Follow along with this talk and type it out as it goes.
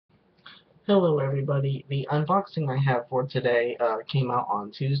Hello everybody. The unboxing I have for today came out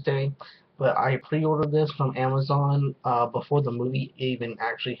on Tuesday, but I pre-ordered this from Amazon before the movie even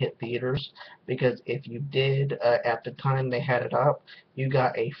actually hit theaters, because if you did, at the time they had it up, you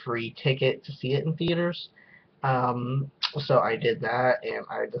got a free ticket to see it in theaters. Um, so I did that, and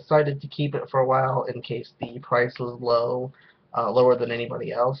I decided to keep it for a while in case the price was lower than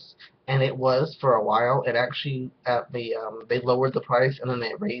anybody else. And it was for a while. It actually, they lowered the price and then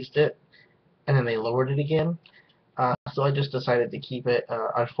they raised it and then they lowered it again. So I just decided to keep it.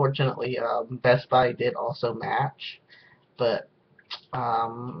 Unfortunately, Best Buy did also match, but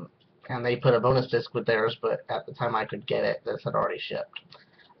um, and they put a bonus disc with theirs, but at the time I could get it, this had already shipped.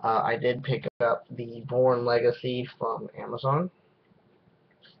 I did pick up the Bourne Legacy from Amazon.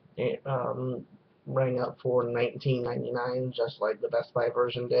 It rang up for $19.99, just like the Best Buy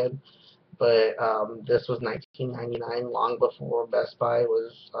version did. But this was $19.99 long before Best Buy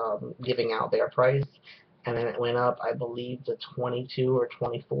was giving out their price, and then it went up, I believe, to 22 or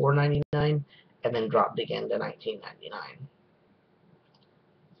 24.99, and then dropped again to 19.99.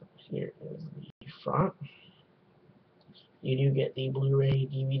 So here is the front. You do get the Blu-ray,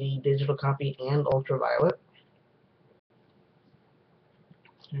 DVD, digital copy, and ultraviolet.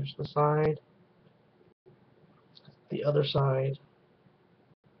 Here's the side, the other side,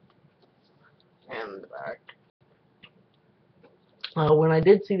 and the back. When I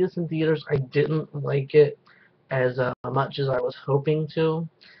did see this in theaters, I didn't like it as much as I was hoping to.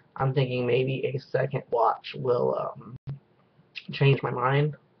 I'm thinking maybe a second watch will change my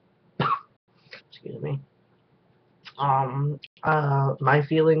mind. Excuse me. My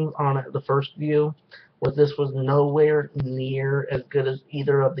feelings on it, the first view, was this was nowhere near as good as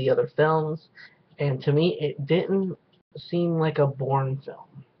either of the other films, and to me, it didn't seem like a Bourne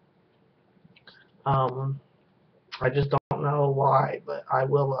film. Um, I just don't know why, but I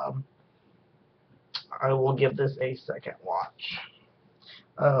will give this a second watch.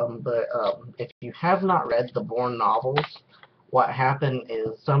 But if you have not read the Bourne novels, what happened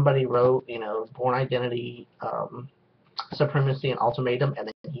is somebody wrote, Bourne Identity, Supremacy, and Ultimatum, and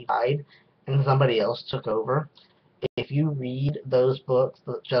then he died, and somebody else took over. If you read those books,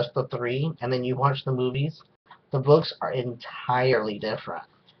 just the three, and then you watch the movies, the books are entirely different.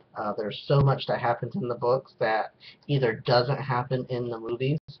 There's so much that happens in the books that either doesn't happen in the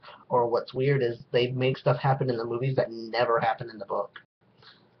movies, or what's weird is they make stuff happen in the movies that never happened in the book.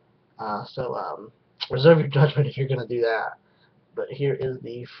 So reserve your judgment if you're going to do that. But here is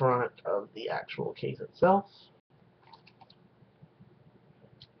the front of the actual case itself,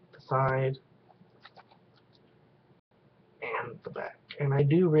 the side, and the back. And I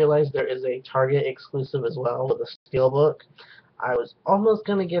do realize there is a Target exclusive as well with a steelbook. I was almost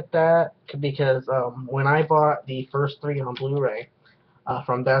going to get that because when I bought the first three on Blu-ray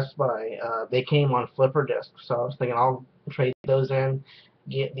from Best Buy, they came on flipper discs. So I was thinking I'll trade those in,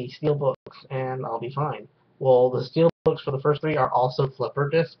 get the steelbooks, and I'll be fine. Well, the steelbooks for the first three are also flipper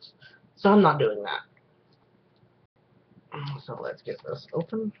discs, so I'm not doing that. So let's get this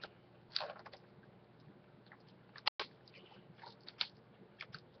open.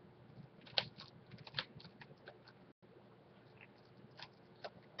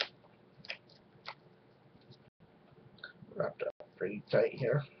 Wrapped up pretty tight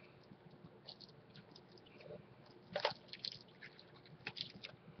here.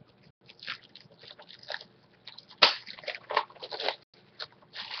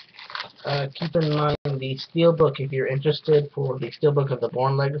 Keep in mind the steelbook, if you're interested for the steelbook of the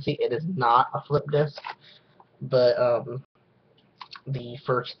Bourne Legacy, it is not a flip disc, but the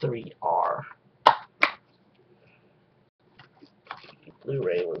first three are.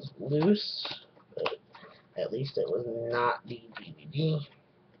 Blu-ray was loose, but at least it was not the DVD.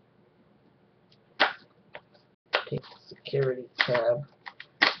 Take the security tab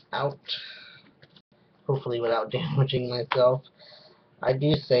out, hopefully without damaging myself. I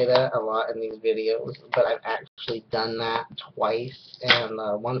do say that a lot in these videos, but I've actually done that twice, and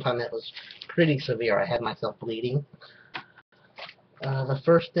one time it was pretty severe. I had myself bleeding. The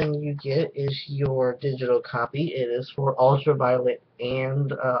first thing you get is your digital copy. It is for Ultraviolet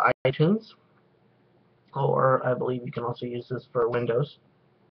and iTunes, or I believe you can also use this for Windows.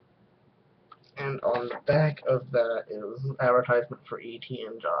 And on the back of that is advertisement for E.T.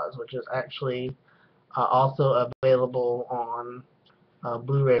 and Jaws, which is actually also available on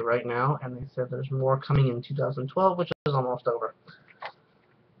Blu-ray right now, and they said there's more coming in 2012, which is almost over.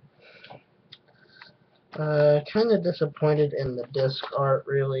 Kind of disappointed in the disc art,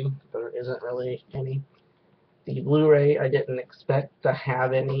 really. There isn't really any. The Blu-ray, I didn't expect to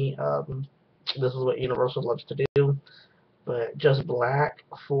have any. This is what Universal loves to do. But just black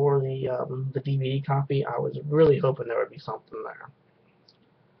for the DVD copy. I was really hoping there would be something there.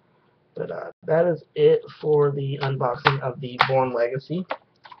 But that is it for the unboxing of the Bourne Legacy.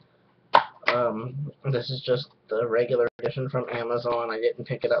 This is just the regular edition from Amazon. I didn't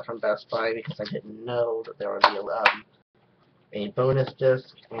pick it up from Best Buy because I didn't know that there would be a bonus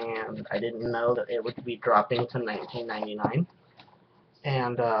disc, and I didn't know that it would be dropping to $19.99.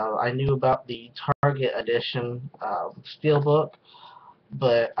 And I knew about the Target edition Steelbook,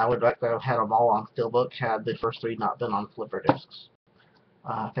 but I would like to have had them all on Steelbook had the first three not been on flipper discs.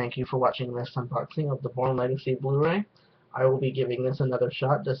 Thank you for watching this unboxing of the Bourne Legacy Blu-ray. I will be giving this another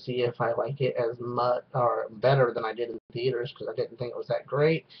shot to see if I like it as much or better than I did in theaters, because I didn't think it was that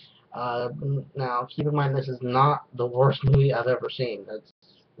great. Now, keep in mind, this is not the worst movie I've ever seen.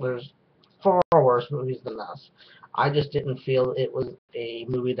 There's far worse movies than this. I just didn't feel it was a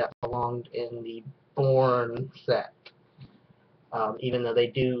movie that belonged in the Bourne set, even though they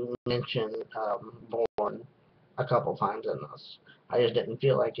do mention Bourne a couple times in this. I just didn't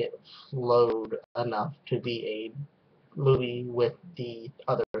feel like it flowed enough to be a movie with the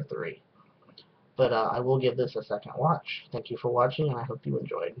other three. But I will give this a second watch. Thank you for watching, and I hope you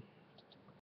enjoyed.